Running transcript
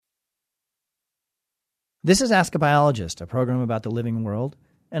This is Ask a Biologist, a program about the living world,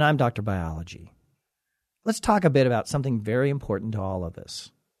 and I'm Dr. Biology. Let's talk a bit about something very important to all of us,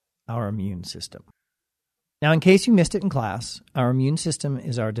 our immune system. Now, in case you missed it in class, our immune system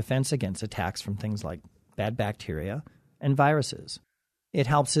is our defense against attacks from things like bad bacteria and viruses. It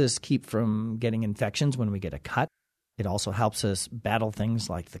helps us keep from getting infections when we get a cut. It also helps us battle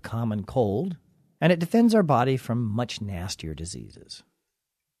things like the common cold, and it defends our body from much nastier diseases.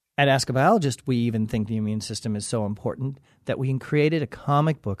 At Ask a Biologist, we even think the immune system is so important that we created a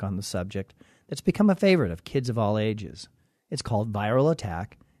comic book on the subject that's become a favorite of kids of all ages. It's called Viral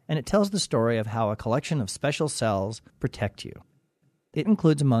Attack, and it tells the story of how a collection of special cells protect you. It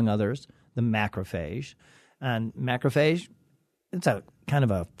includes, among others, the macrophage. And macrophage, it's a kind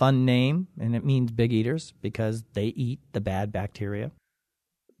of a fun name, and it means big eaters because they eat the bad bacteria.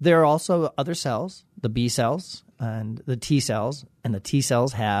 There are also other cells, the B cells and the T cells, and the T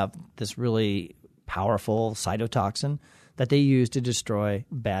cells have this really powerful cytotoxin that they use to destroy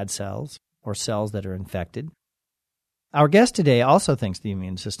bad cells or cells that are infected. Our guest today also thinks the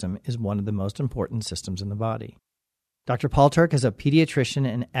immune system is one of the most important systems in the body. Dr. Paul Turk is a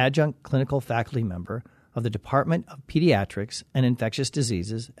pediatrician and adjunct clinical faculty member of the Department of Pediatrics and Infectious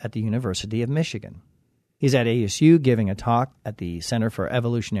Diseases at the University of Michigan. He's at ASU giving a talk at the Center for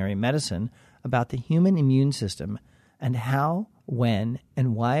Evolutionary Medicine about the human immune system and how, when,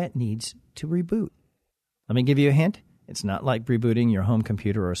 and why it needs to reboot. Let me give you a hint. It's not like rebooting your home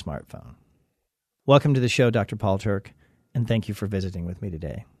computer or smartphone. Welcome to the show, Dr. Paul Turk, and thank you for visiting with me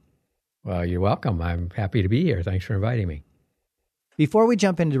today. Well, you're welcome. I'm happy to be here. Thanks for inviting me. Before we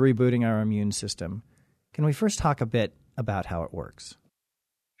jump into rebooting our immune system, can we first talk a bit about how it works?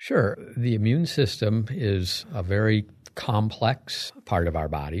 Sure. The immune system is a very complex part of our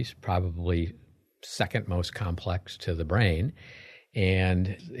bodies, probably second most complex to the brain. And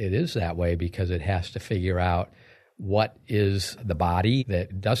it is that way because it has to figure out what is the body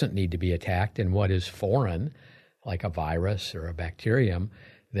that doesn't need to be attacked and what is foreign, like a virus or a bacterium,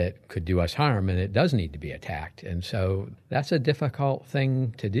 that could do us harm, and it does need to be attacked. And so that's a difficult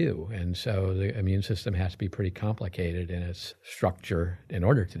thing to do. And so the immune system has to be pretty complicated in its structure in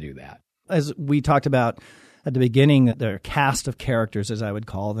order to do that. As we talked about at the beginning, there are a cast of characters, as I would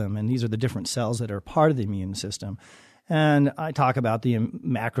call them, and these are the different cells that are part of the immune system. And I talk about the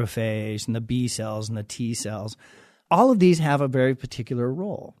macrophage and the B cells and the T cells. All of these have a very particular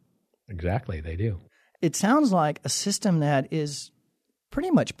role. Exactly, they do. It sounds like a system that is pretty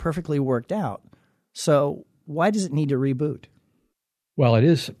much perfectly worked out. So why does it need to reboot? Well, it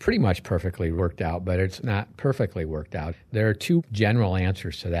is pretty much perfectly worked out, but it's not perfectly worked out. There are two general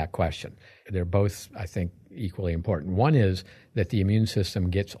answers to that question. They're both, I think, equally important. One is that the immune system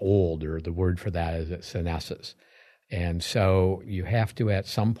gets old, or the word for that is it senesces. And so you have to, at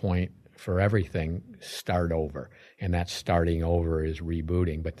some point, for everything, start over. And that starting over is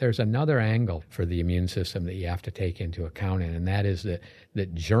rebooting. But there's another angle for the immune system that you have to take into account, and that is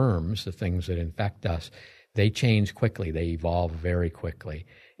that germs, the things that infect us, they change quickly. They evolve very quickly.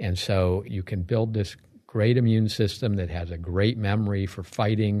 And so you can build this great immune system that has a great memory for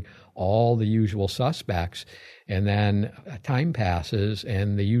fighting all the usual suspects, and then time passes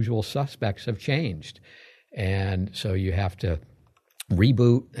and the usual suspects have changed. And so you have to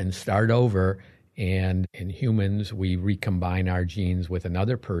reboot and start over. And in humans, we recombine our genes with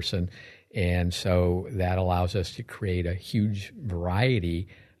another person. And so that allows us to create a huge variety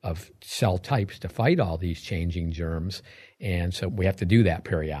of cell types to fight all these changing germs. And so we have to do that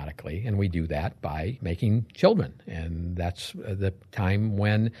periodically. And we do that by making children. And that's the time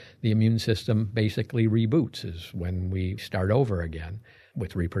when the immune system basically reboots, is when we start over again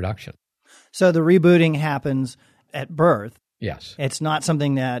with reproduction. So the rebooting happens at birth. Yes. It's not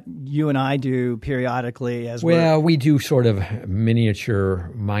something that you and I do periodically as well. We do sort of miniature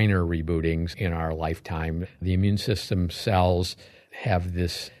minor rebootings in our lifetime. The immune system cells have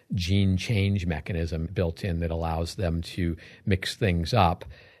this gene change mechanism built in that allows them to mix things up,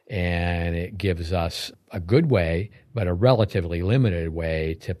 and it gives us a good way, but a relatively limited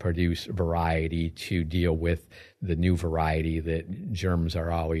way to produce variety to deal with the new variety that germs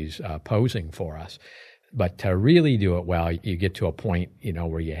are always posing for us. But to really do it well, you get to a point,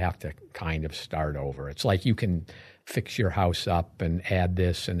 where you have to kind of start over. It's like you can fix your house up and add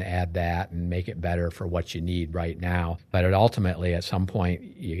this and add that and make it better for what you need right now. But ultimately, at some point,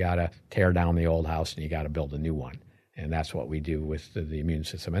 you got to tear down the old house and you got to build a new one. And that's what we do with the immune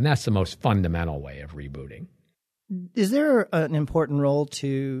system. And that's the most fundamental way of rebooting. Is there an important role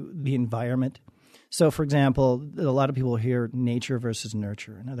to the environment? So, for example, a lot of people hear nature versus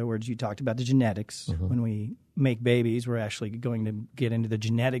nurture. In other words, you talked about the genetics. When we make babies, we're actually going to get into the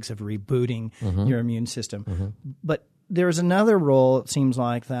genetics of rebooting your immune system. But there's another role, it seems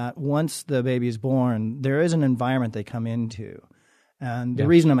like, that once the baby is born, there is an environment they come into. And the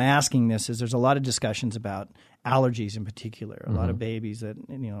reason I'm asking this is there's a lot of discussions about allergies in particular. A lot of babies that,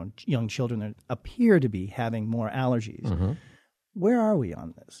 young children that appear to be having more allergies. Where are we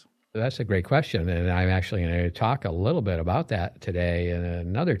on this? That's a great question, and I'm actually going to talk a little bit about that today in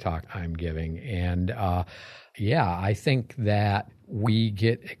another talk I'm giving. And I think that we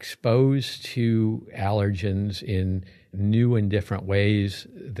get exposed to allergens in new and different ways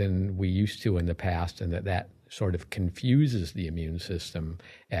than we used to in the past, and that sort of confuses the immune system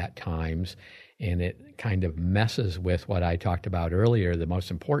at times, and it kind of messes with what I talked about earlier. The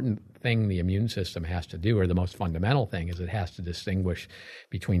most important thing the immune system has to do, or the most fundamental thing, is it has to distinguish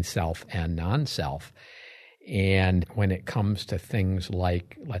between self and non-self. And when it comes to things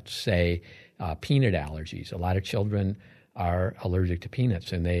like, let's say, peanut allergies, a lot of children are allergic to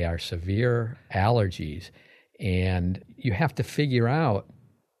peanuts, and they are severe allergies. And you have to figure out,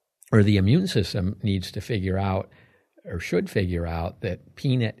 or the immune system needs to figure out, or should figure out, that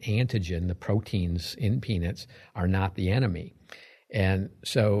peanut antigen, the proteins in peanuts, are not the enemy. And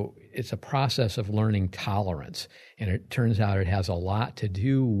so it's a process of learning tolerance. And it turns out it has a lot to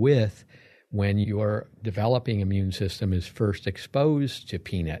do with when your developing immune system is first exposed to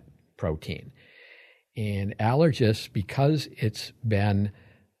peanut protein. And allergists, because it's been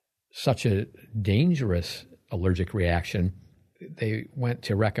such a dangerous allergic reaction, they went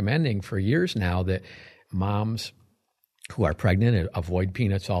to recommending for years now that moms who are pregnant avoid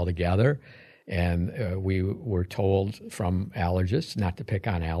peanuts altogether. And we were told from allergists, not to pick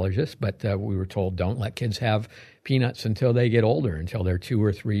on allergists, but we were told don't let kids have peanuts until they get older, until they're 2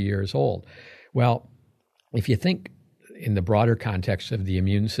 or 3 years old. Well, if you think in the broader context of the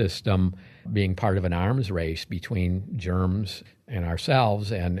immune system being part of an arms race between germs and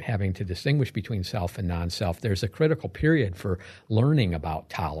ourselves and having to distinguish between self and non-self, there's a critical period for learning about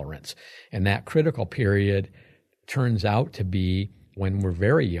tolerance. And that critical period turns out to be when we're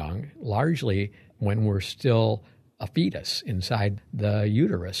very young, largely when we're still a fetus inside the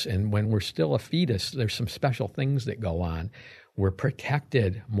uterus. And when we're still a fetus, there's some special things that go on. We're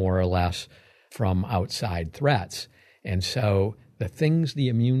protected more or less from outside threats. And so the things the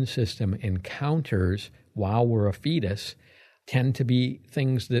immune system encounters while we're a fetus tend to be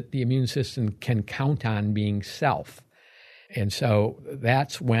things that the immune system can count on being self. And so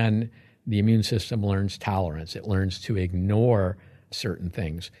that's when the immune system learns tolerance. It learns to ignore certain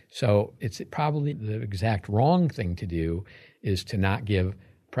things. So it's probably the exact wrong thing to do is to not give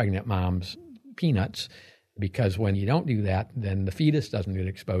pregnant moms peanuts, because when you don't do that, then the fetus doesn't get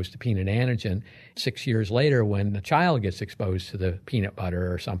exposed to peanut antigen. 6 years later, when the child gets exposed to the peanut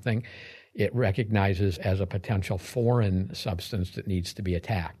butter or something, it recognizes as a potential foreign substance that needs to be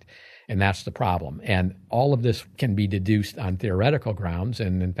attacked. And that's the problem. And all of this can be deduced on theoretical grounds.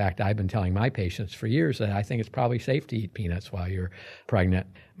 And in fact, I've been telling my patients for years that I think it's probably safe to eat peanuts while you're pregnant.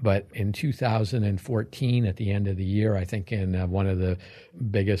 But in 2014, at the end of the year, I think in one of the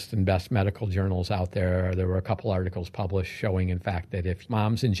biggest and best medical journals out there, there were a couple articles published showing, in fact, that if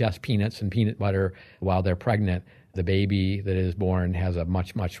moms ingest peanuts and peanut butter while they're pregnant, the baby that is born has a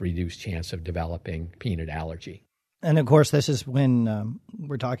much, much reduced chance of developing peanut allergy. And, of course, this is when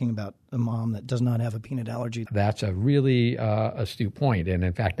we're talking about a mom that does not have a peanut allergy. That's a really astute point. And,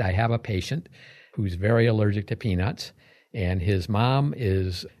 in fact, I have a patient who's very allergic to peanuts, and his mom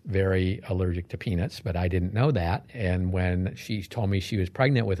is very allergic to peanuts, but I didn't know that. And when she told me she was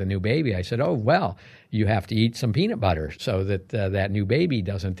pregnant with a new baby, I said, oh, well, you have to eat some peanut butter so that that new baby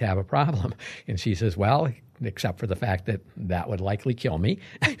doesn't have a problem. And she says, well, except for the fact that that would likely kill me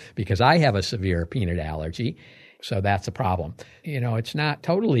because I have a severe peanut allergy. So that's a problem. It's not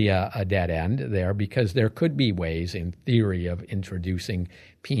totally a dead end there, because there could be ways in theory of introducing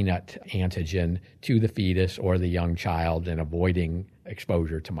peanut antigen to the fetus or the young child and avoiding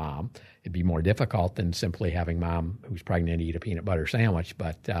exposure to mom. It'd be more difficult than simply having mom who's pregnant eat a peanut butter sandwich,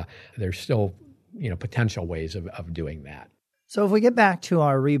 but there's still potential ways of doing that. So if we get back to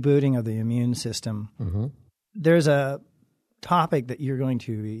our rebooting of the immune system, there's a topic that you're going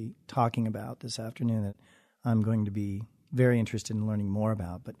to be talking about this afternoon that I'm going to be very interested in learning more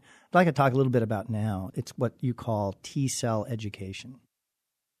about. But I'd like to talk a little bit about now. It's what you call T-cell education.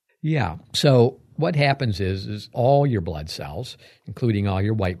 Yeah. So what happens is all your blood cells, including all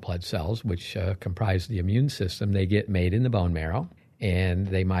your white blood cells, which comprise the immune system, they get made in the bone marrow, and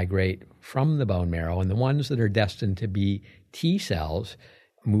they migrate from the bone marrow. And the ones that are destined to be T cells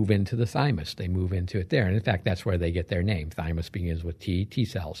move into the thymus. They move into it there. And in fact, that's where they get their name. Thymus begins with T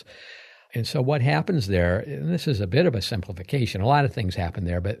cells. And so what happens there, and this is a bit of a simplification, a lot of things happen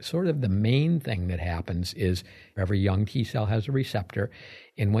there, but sort of the main thing that happens is every young T cell has a receptor.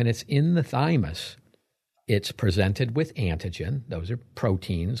 And when it's in the thymus, it's presented with antigen. Those are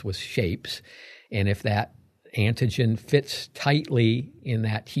proteins with shapes. And if that antigen fits tightly in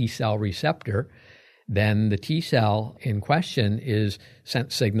that T cell receptor, then the T cell in question is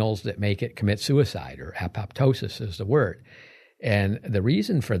sent signals that make it commit suicide, or apoptosis is the word. And the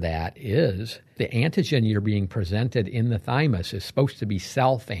reason for that is the antigen you're being presented in the thymus is supposed to be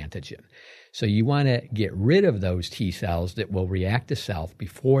self-antigen. So you want to get rid of those T cells that will react to self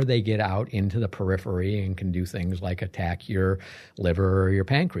before they get out into the periphery and can do things like attack your liver or your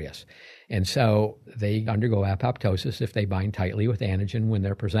pancreas. And so they undergo apoptosis if they bind tightly with antigen when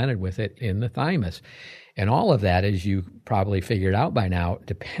they're presented with it in the thymus. And all of that, as you probably figured out by now,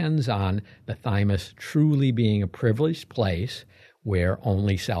 depends on the thymus truly being a privileged place where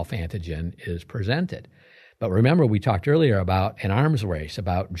only self-antigen is presented. But remember, we talked earlier about an arms race,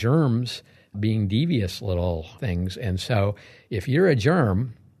 about germs being devious little things. And so if you're a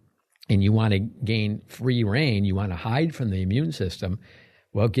germ and you want to gain free rein, you want to hide from the immune system,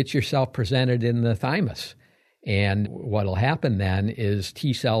 well, get yourself presented in the thymus. And what will happen then is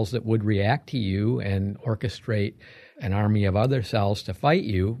T cells that would react to you and orchestrate an army of other cells to fight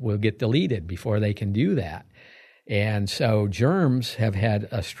you will get deleted before they can do that. And so germs have had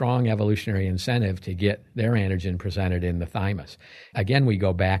a strong evolutionary incentive to get their antigen presented in the thymus. Again, we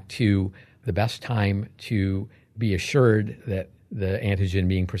go back to the best time to be assured that the antigen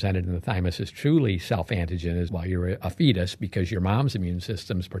being presented in the thymus is truly self-antigen is while you're a fetus, because your mom's immune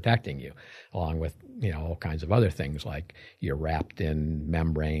system's protecting you, along with, all kinds of other things like you're wrapped in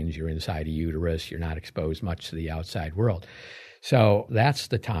membranes, you're inside a uterus, you're not exposed much to the outside world. So that's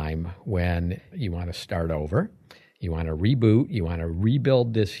the time when you want to start over. You want to reboot. You want to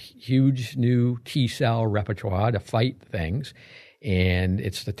rebuild this huge new T cell repertoire to fight things. And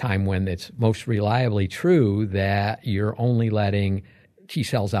it's the time when it's most reliably true that you're only letting T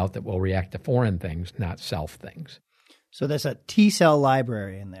cells out that will react to foreign things, not self things. So there's a T cell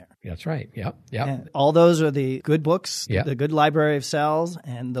library in there. That's right. Yep. And all those are the good books, yep. The good library of cells,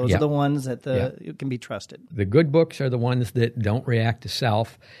 and those yep. are the ones that yep. can be trusted. The good books are the ones that don't react to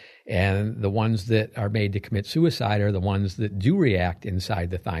self, and the ones that are made to commit suicide are the ones that do react inside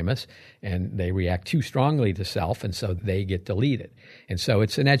the thymus, and they react too strongly to self, and so they get deleted. And so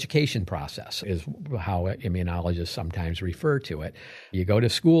it's an education process, is how immunologists sometimes refer to it. You go to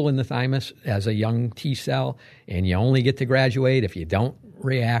school in the thymus as a young T cell, and you only get to graduate if you don't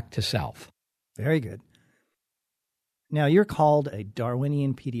react to self. Very good. Now, you're called a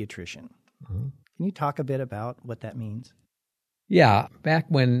Darwinian pediatrician. Mm-hmm. Can you talk a bit about what that means? Yeah, back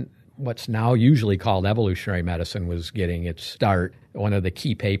when what's now usually called evolutionary medicine was getting its start, one of the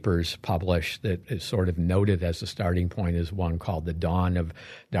key papers published that is sort of noted as the starting point is one called The Dawn of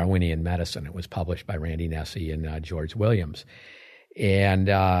Darwinian Medicine. It was published by Randy Nesse and George Williams. And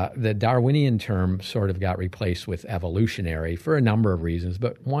the Darwinian term sort of got replaced with evolutionary for a number of reasons.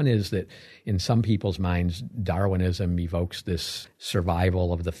 But one is that in some people's minds, Darwinism evokes this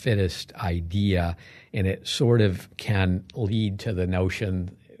survival of the fittest idea, and it sort of can lead to the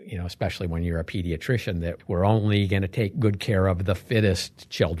notion, especially when you're a pediatrician, that we're only going to take good care of the fittest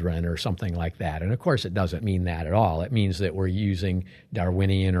children or something like that. And of course, it doesn't mean that at all. It means that we're using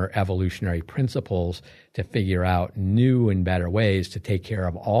Darwinian or evolutionary principles to figure out new and better ways to take care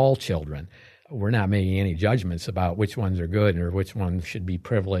of all children. We're not making any judgments about which ones are good or which ones should be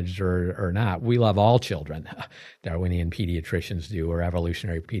privileged or not. We love all children. Darwinian pediatricians do, or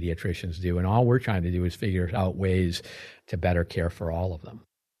evolutionary pediatricians do. And all we're trying to do is figure out ways to better care for all of them.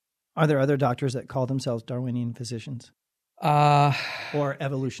 Are there other doctors that call themselves Darwinian physicians? Or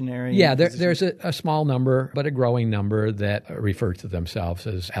evolutionary? Yeah, there's a small number, but a growing number that refer to themselves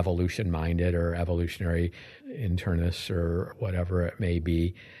as evolution-minded or evolutionary internists or whatever it may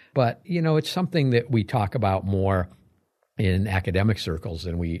be. But, it's something that we talk about more in academic circles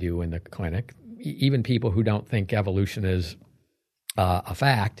than we do in the clinic. Even people who don't think evolution is a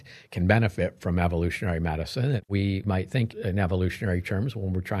fact can benefit from evolutionary medicine. We might think in evolutionary terms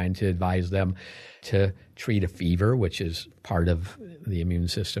when we're trying to advise them to treat a fever, which is part of the immune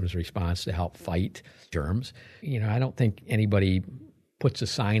system's response to help fight germs. I don't think anybody puts a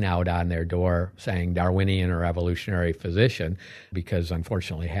sign out on their door saying Darwinian or evolutionary physician, because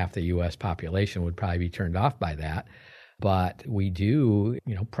unfortunately half the U.S. population would probably be turned off by that. But we do,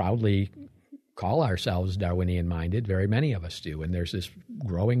 proudly call ourselves Darwinian-minded. Very many of us do. And there's this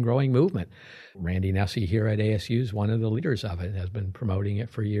growing movement. Randy Nesse here at ASU is one of the leaders of it, has been promoting it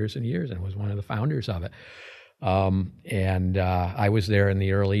for years and years, and was one of the founders of it. I was there in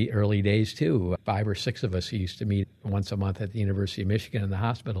the early days too. 5 or 6 of us used to meet once a month at the University of Michigan in the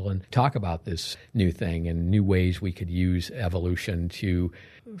hospital and talk about this new thing and new ways we could use evolution to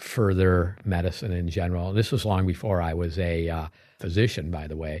further medicine in general. This was long before I was a physician, by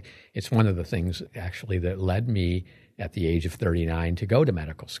the way. It's one of the things actually that led me at the age of 39 to go to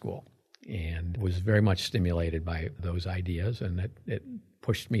medical school, and was very much stimulated by those ideas, and it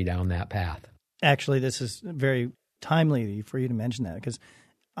pushed me down that path. Actually, this is very timely for you to mention that, because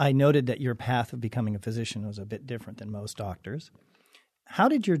I noted that your path of becoming a physician was a bit different than most doctors. How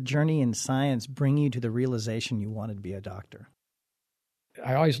did your journey in science bring you to the realization you wanted to be a doctor?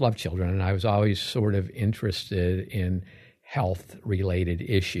 I always loved children, and I was always sort of interested in health-related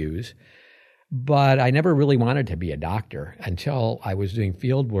issues. But I never really wanted to be a doctor until I was doing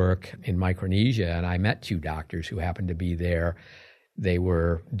field work in Micronesia, and I met 2 doctors who happened to be there. They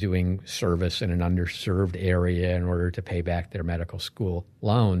were doing service in an underserved area in order to pay back their medical school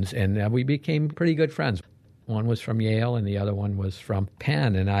loans, and we became pretty good friends. One was from Yale and the other one was from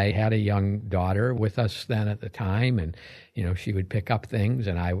Penn, and I had a young daughter with us then at the time, and she would pick up things,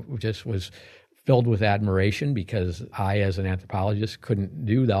 and I just was filled with admiration because I, as an anthropologist, couldn't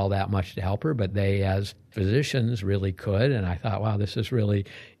do all that much to help her, but they, as physicians, really could, and I thought, wow, this is really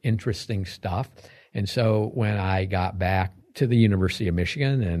interesting stuff. And so when I got back to the University of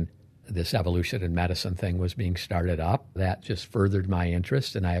Michigan and this evolution in medicine thing was being started up, that just furthered my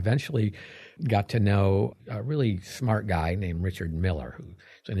interest. And I eventually got to know a really smart guy named Richard Miller, who's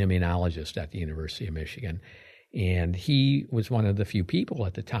an immunologist at the University of Michigan. And he was one of the few people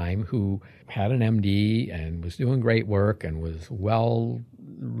at the time who had an MD and was doing great work and was well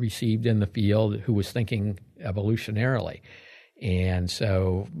received in the field, who was thinking evolutionarily. And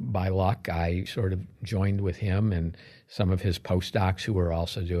so by luck, I sort of joined with him and some of his postdocs who were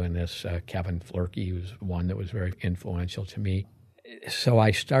also doing this. Kevin Flurkey was one that was very influential to me. So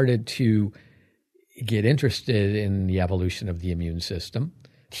I started to get interested in the evolution of the immune system.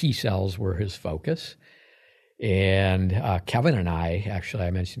 T cells were his focus. And Kevin and I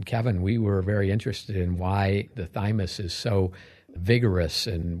mentioned Kevin, we were very interested in why the thymus is so vigorous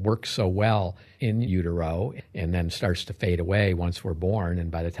and works so well in utero and then starts to fade away once we're born. And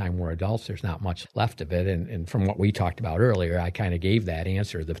by the time we're adults, there's not much left of it. And from what we talked about earlier, I kind of gave that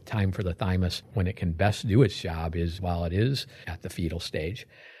answer. The time for the thymus when it can best do its job is while it is at the fetal stage.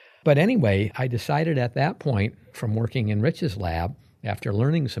 But anyway, I decided at that point from working in Rich's lab, after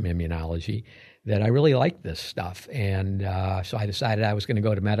learning some immunology, that I really liked this stuff. And so I decided I was going to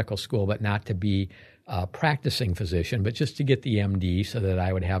go to medical school, but not to be a practicing physician, but just to get the MD so that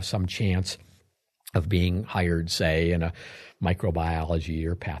I would have some chance of being hired, say, in a microbiology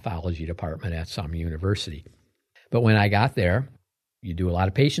or pathology department at some university. But when I got there, you do a lot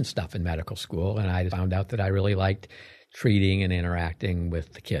of patient stuff in medical school, and I found out that I really liked treating and interacting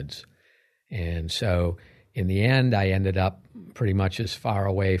with the kids. And so in the end, I ended up pretty much as far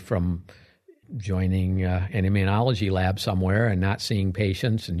away from joining an immunology lab somewhere and not seeing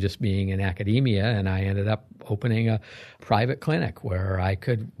patients and just being in academia. And I ended up opening a private clinic where I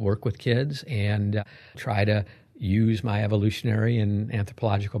could work with kids and try to use my evolutionary and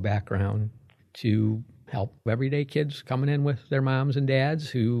anthropological background to help everyday kids coming in with their moms and dads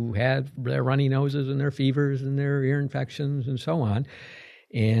who had their runny noses and their fevers and their ear infections and so on,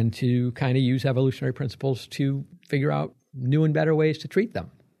 and to kind of use evolutionary principles to figure out new and better ways to treat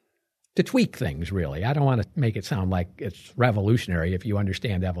them. To tweak things, really. I don't want to make it sound like it's revolutionary if you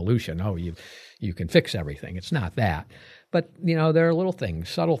understand evolution. Oh, you can fix everything. It's not that. But, there are little things,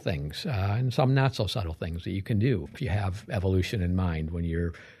 subtle things, and some not so subtle things that you can do if you have evolution in mind when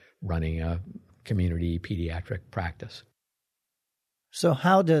you're running a community pediatric practice. So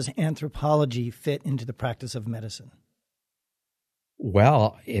how does anthropology fit into the practice of medicine?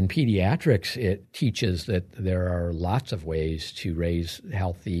 Well, in pediatrics, it teaches that there are lots of ways to raise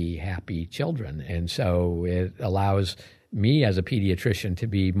healthy, happy children. And so it allows me as a pediatrician to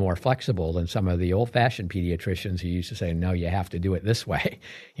be more flexible than some of the old-fashioned pediatricians who used to say, no, you have to do it this way.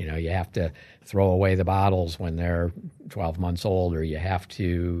 You have to throw away the bottles when they're 12 months old, or you have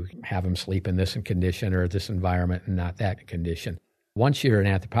to have them sleep in this condition or this environment and not that condition. Once you're an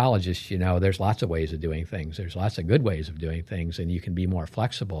anthropologist, there's lots of ways of doing things. There's lots of good ways of doing things, and you can be more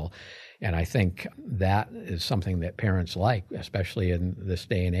flexible. And I think that is something that parents like, especially in this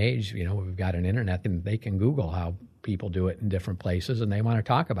day and age. We've got an internet, and they can Google how people do it in different places, and they want to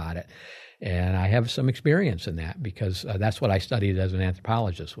talk about it. And I have some experience in that because that's what I studied as an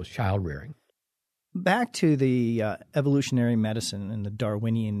anthropologist, was child rearing. Back to the evolutionary medicine and the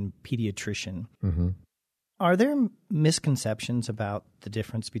Darwinian pediatrician. Mm-hmm. Are there misconceptions about the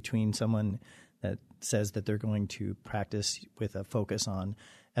difference between someone that says that they're going to practice with a focus on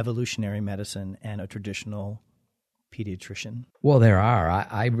evolutionary medicine and a traditional pediatrician? Well, there are.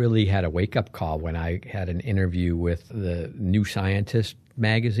 I really had a wake-up call when I had an interview with the New Scientist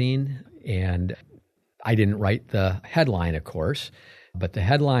magazine, and I didn't write the headline, of course, but the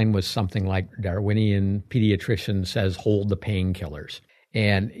headline was something like Darwinian pediatrician says hold the painkillers.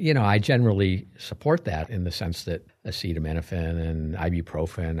 And, I generally support that in the sense that acetaminophen and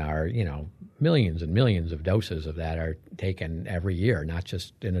ibuprofen are, millions and millions of doses of that are taken every year, not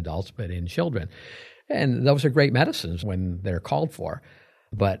just in adults, but in children. And those are great medicines when they're called for.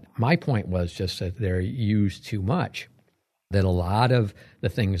 But my point was just that they're used too much, that a lot of the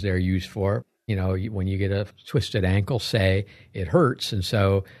things they're used for, when you get a twisted ankle, say, it hurts. And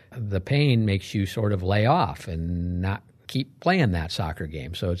so the pain makes you sort of lay off and not keep playing that soccer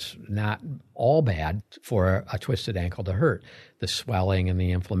game. So it's not all bad for a twisted ankle to hurt. The swelling and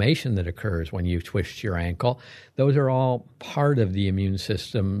the inflammation that occurs when you twist your ankle, those are all part of the immune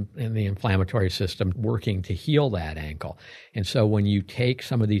system and the inflammatory system working to heal that ankle. And so when you take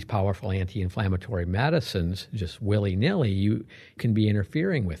some of these powerful anti-inflammatory medicines just willy-nilly, you can be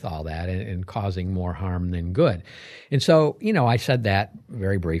interfering with all that and causing more harm than good. And so, I said that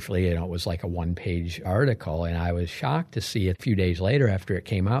very briefly. It was like a one-page article, and I was shocked to see a few days later after it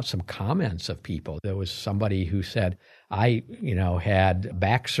came out some comments of people. There was somebody who said, I, had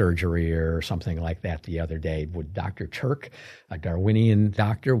back surgery or something like that the other day. Would Dr. Turk, a Darwinian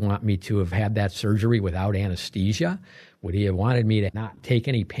doctor, want me to have had that surgery without anesthesia? Would he have wanted me to not take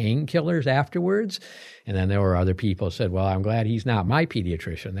any painkillers afterwards? And then there were other people who said, well, I'm glad he's not my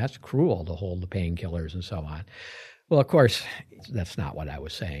pediatrician. That's cruel to hold the painkillers and so on. Well, of course, that's not what I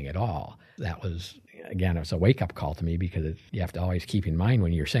was saying at all. That was, again, it was a wake-up call to me because you have to always keep in mind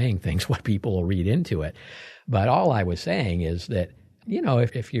when you're saying things what people will read into it. But all I was saying is that,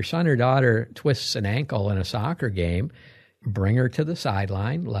 if your son or daughter twists an ankle in a soccer game, bring her to the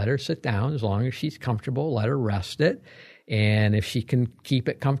sideline, let her sit down as long as she's comfortable, let her rest it. And if she can keep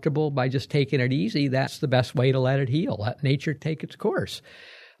it comfortable by just taking it easy, that's the best way to let it heal. Let nature take its course.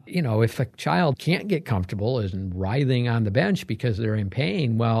 If a child can't get comfortable and writhing on the bench because they're in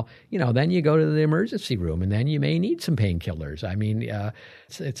pain, well, then you go to the emergency room and then you may need some painkillers. I mean,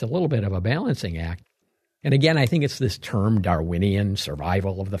 it's a little bit of a balancing act. And again, I think it's this term Darwinian,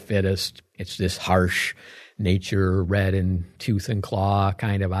 survival of the fittest. It's this harsh nature, red in tooth and claw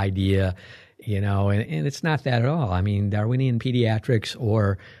kind of idea, and it's not that at all. I mean, Darwinian pediatrics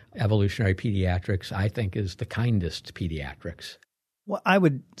or evolutionary pediatrics, I think, is the kindest pediatrics. Well, I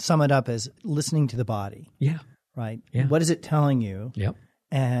would sum it up as listening to the body. Yeah. Right? Yeah. What is it telling you? Yep.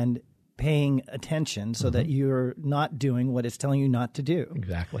 And paying attention so that you're not doing what it's telling you not to do.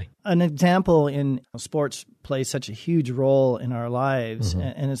 Exactly. An example in sports plays such a huge role in our lives,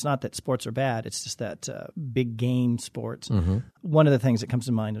 and it's not that sports are bad, it's just that big game sports. One of the things that comes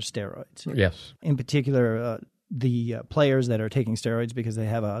to mind are steroids. Yes. In particular, the players that are taking steroids because they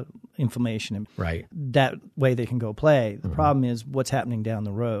have inflammation. Right. That way they can go play. The problem is what's happening down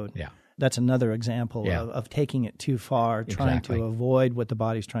the road. Yeah. That's another example of taking it too far, trying to avoid what the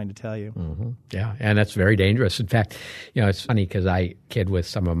body's trying to tell you. Yeah, and that's very dangerous. In fact, it's funny because I kid with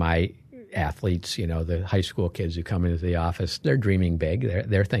some of my athletes, the high school kids who come into the office. They're dreaming big.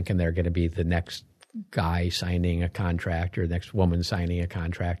 They're thinking they're going to be the next guy signing a contract or the next woman signing a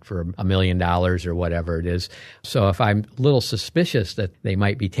contract for $1 million or whatever it is. So if I'm a little suspicious that they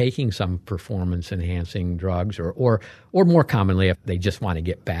might be taking some performance-enhancing drugs or more commonly, if they just want to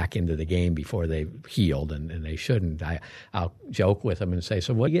get back into the game before they've healed and they shouldn't, I'll joke with them and say,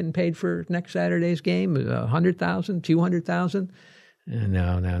 so what are you getting paid for next Saturday's game? $100,000, $200,000?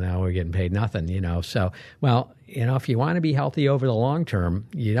 No, we're getting paid nothing, So, well, if you want to be healthy over the long term,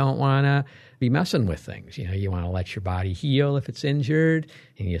 you don't want to be messing with things. You want to let your body heal if it's injured,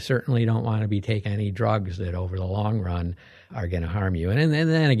 and you certainly don't want to be taking any drugs that over the long run are going to harm you. And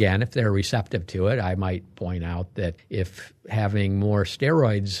then again, if they're receptive to it, I might point out that if having more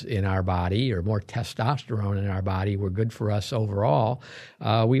steroids in our body or more testosterone in our body were good for us overall,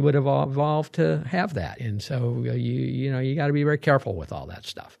 we would have evolved to have that. And so you got to be very careful with all that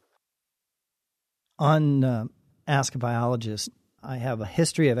stuff. On Ask a Biologist, I have a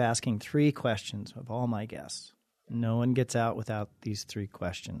history of asking 3 questions of all my guests. No one gets out without these 3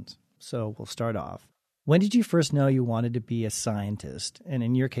 questions. So we'll start off. When did you first know you wanted to be a scientist? And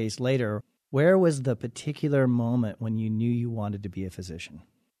in your case later, where was the particular moment when you knew you wanted to be a physician?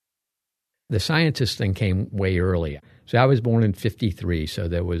 The scientist thing came way early. So I was born in 1953, so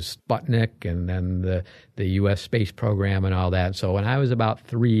there was Sputnik and then the U.S. space program and all that. So when I was about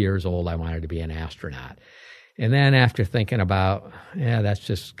 3 years old, I wanted to be an astronaut. And then after thinking about, that's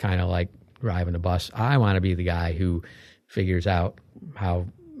just kind of like driving a bus, I want to be the guy who figures out how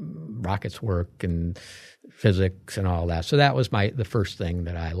rockets work and physics and all that. So that was the first thing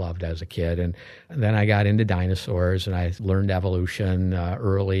that I loved as a kid. And then I got into dinosaurs and I learned evolution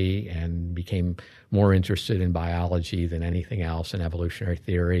early and became more interested in biology than anything else in evolutionary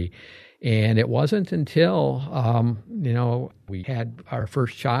theory. And it wasn't until, we had our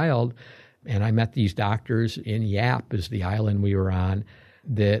first child and I met these doctors in Yap, is the island we were on,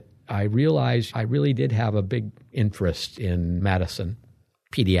 that I realized I really did have a big interest in medicine,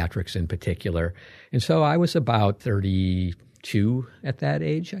 pediatrics in particular. And so I was about 32 at that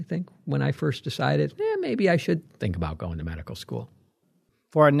age, I think, when I first decided, maybe I should think about going to medical school.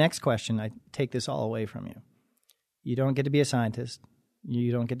 For our next question, I take this all away from you. You don't get to be a scientist.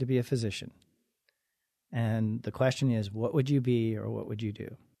 You don't get to be a physician. And the question is, what would you be or what would you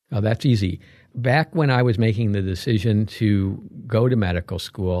do? Oh, that's easy. Back when I was making the decision to go to medical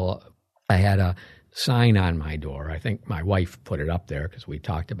school, I had a sign on my door. I think my wife put it up there because we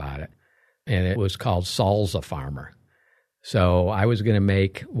talked about it. And it was called Saul's a Farmer. So I was going to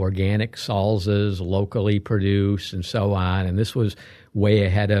make organic salsas, locally produced and so on. And this was way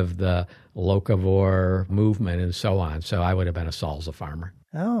ahead of the locavore movement and so on. So I would have been a salsa farmer.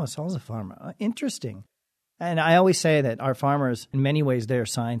 Oh, a salsa farmer. Interesting. And I always say that our farmers, in many ways, they're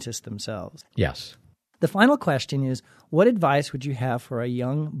scientists themselves. Yes. The final question is, what advice would you have for a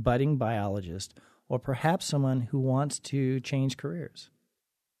young budding biologist or perhaps someone who wants to change careers?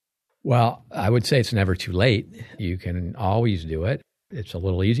 Well, I would say it's never too late. You can always do it. It's a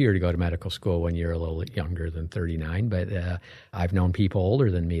little easier to go to medical school when you're a little younger than 39, but I've known people older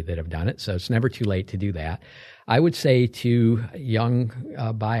than me that have done it, so it's never too late to do that. I would say to young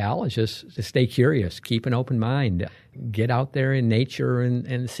biologists to stay curious, keep an open mind, get out there in nature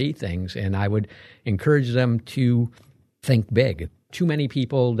and see things, and I would encourage them to think big. Too many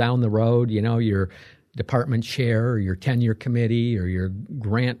people down the road, your department chair or your tenure committee or your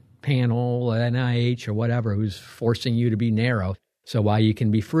grant panel at NIH or whatever who's forcing you to be narrow. So while you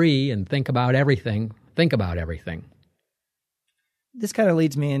can be free and think about everything, think about everything. This kind of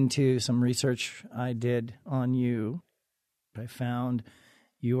leads me into some research I did on you. I found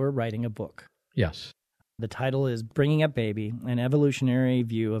you were writing a book. Yes. The title is Bringing Up Baby, an Evolutionary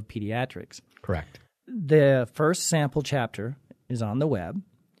View of Pediatrics. Correct. The first sample chapter is on the web,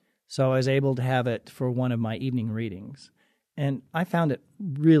 so I was able to have it for one of my evening readings, and I found it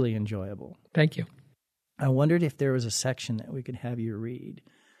really enjoyable. Thank you. I wondered if there was a section that we could have you read.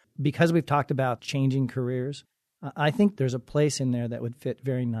 Because we've talked about changing careers, I think there's a place in there that would fit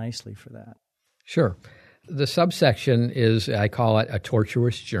very nicely for that. Sure. The subsection is, I call it a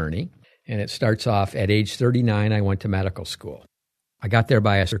tortuous journey, and it starts off at age 39, I went to medical school. I got there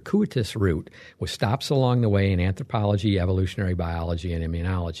by a circuitous route with stops along the way in anthropology, evolutionary biology, and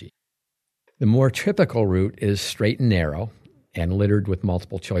immunology. The more typical route is straight and narrow and littered with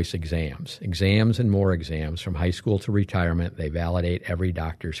multiple choice exams. Exams and more exams from high school to retirement, they validate every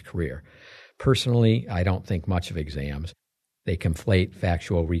doctor's career. Personally, I don't think much of exams. They conflate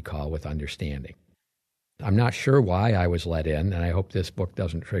factual recall with understanding. I'm not sure why I was let in, and I hope this book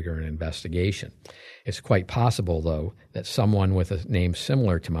doesn't trigger an investigation. It's quite possible, though, that someone with a name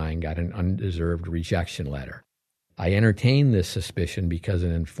similar to mine got an undeserved rejection letter. I entertain this suspicion because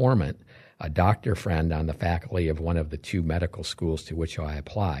an informant, a doctor friend on the faculty of one of the two medical schools to which I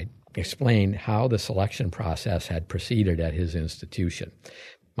applied, explained how the selection process had proceeded at his institution.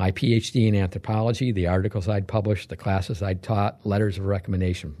 My PhD in anthropology, the articles I'd published, the classes I'd taught, letters of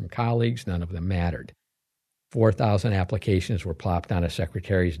recommendation from colleagues, none of them mattered. 4,000 applications were plopped on a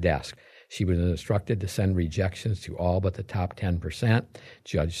secretary's desk. She was instructed to send rejections to all but the top 10%,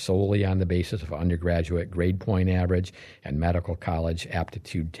 judged solely on the basis of undergraduate grade point average and medical college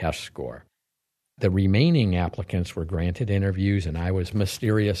aptitude test score. The remaining applicants were granted interviews, and I was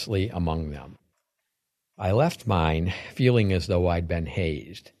mysteriously among them. I left mine feeling as though I'd been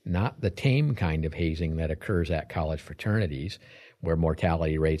hazed, not the tame kind of hazing that occurs at college fraternities, where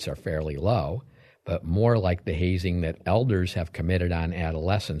mortality rates are fairly low, but more like the hazing that elders have committed on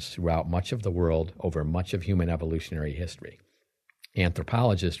adolescents throughout much of the world over much of human evolutionary history.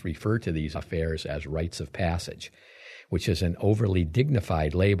 Anthropologists refer to these affairs as rites of passage, which is an overly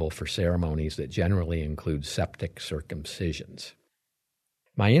dignified label for ceremonies that generally include septic circumcisions.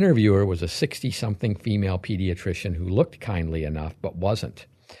 My interviewer was a 60-something female pediatrician who looked kindly enough but wasn't.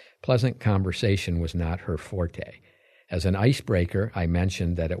 Pleasant conversation was not her forte. As an icebreaker, I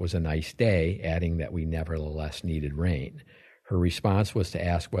mentioned that it was a nice day, adding that we nevertheless needed rain. Her response was to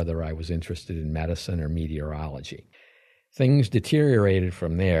ask whether I was interested in medicine or meteorology. Things deteriorated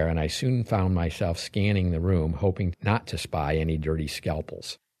from there, and I soon found myself scanning the room, hoping not to spy any dirty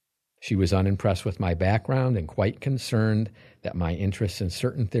scalpels. She was unimpressed with my background and quite concerned that my interests in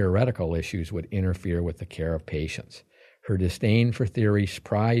certain theoretical issues would interfere with the care of patients. Her disdain for theory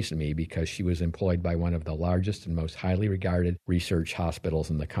surprised me because she was employed by one of the largest and most highly regarded research hospitals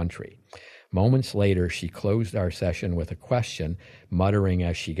in the country. Moments later, she closed our session with a question, muttering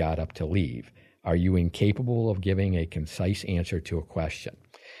as she got up to leave, "Are you incapable of giving a concise answer to a question?"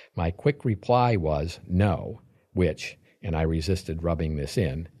 My quick reply was, "No," which, and I resisted rubbing this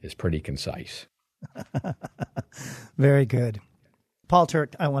in, is pretty concise. Very good. Paul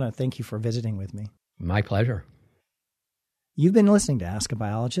Turk, I want to thank you for visiting with me. My pleasure. You've been listening to Ask a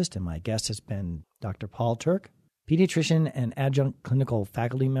Biologist, and my guest has been Dr. Paul Turk, pediatrician and adjunct clinical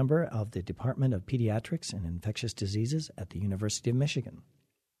faculty member of the Department of Pediatrics and Infectious Diseases at the University of Michigan.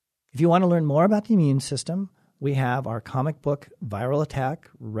 If you want to learn more about the immune system, we have our comic book, Viral Attack,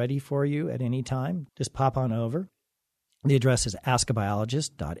 ready for you at any time. Just pop on over. The address is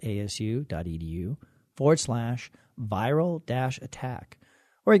askabiologist.asu.edu/viral-attack.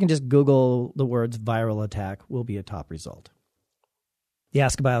 Or you can just Google the words viral attack, will be a top result. The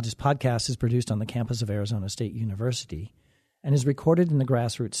Ask a Biologist podcast is produced on the campus of Arizona State University and is recorded in the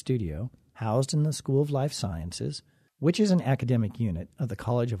Grassroots Studio, housed in the School of Life Sciences, which is an academic unit of the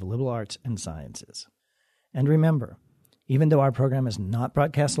College of Liberal Arts and Sciences. And remember, even though our program is not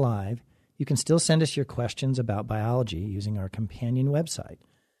broadcast live, you can still send us your questions about biology using our companion website.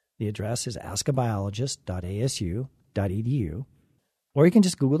 The address is askabiologist.asu.edu, or you can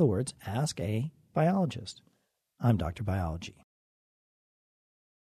just Google the words Ask a Biologist. I'm Dr. Biology.